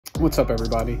What's up,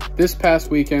 everybody? This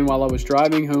past weekend, while I was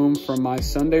driving home from my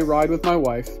Sunday ride with my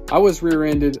wife, I was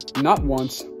rear-ended not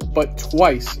once, but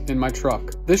twice in my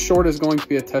truck. This short is going to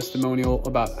be a testimonial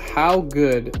about how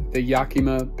good the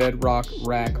Yakima Bedrock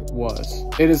rack was.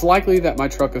 It is likely that my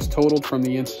truck is totaled from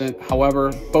the incident,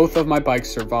 however, both of my bikes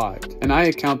survived, and I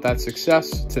account that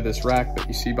success to this rack that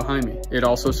you see behind me. It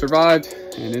also survived,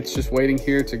 and it's just waiting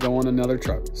here to go on another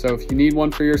truck. So if you need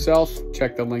one for yourself,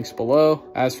 check the links below.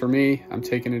 As for me, I'm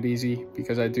taking it easy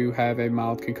because I do have a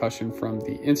mild concussion from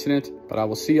the incident, but I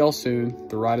will see y'all soon.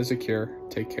 The ride is secure.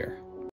 Take care.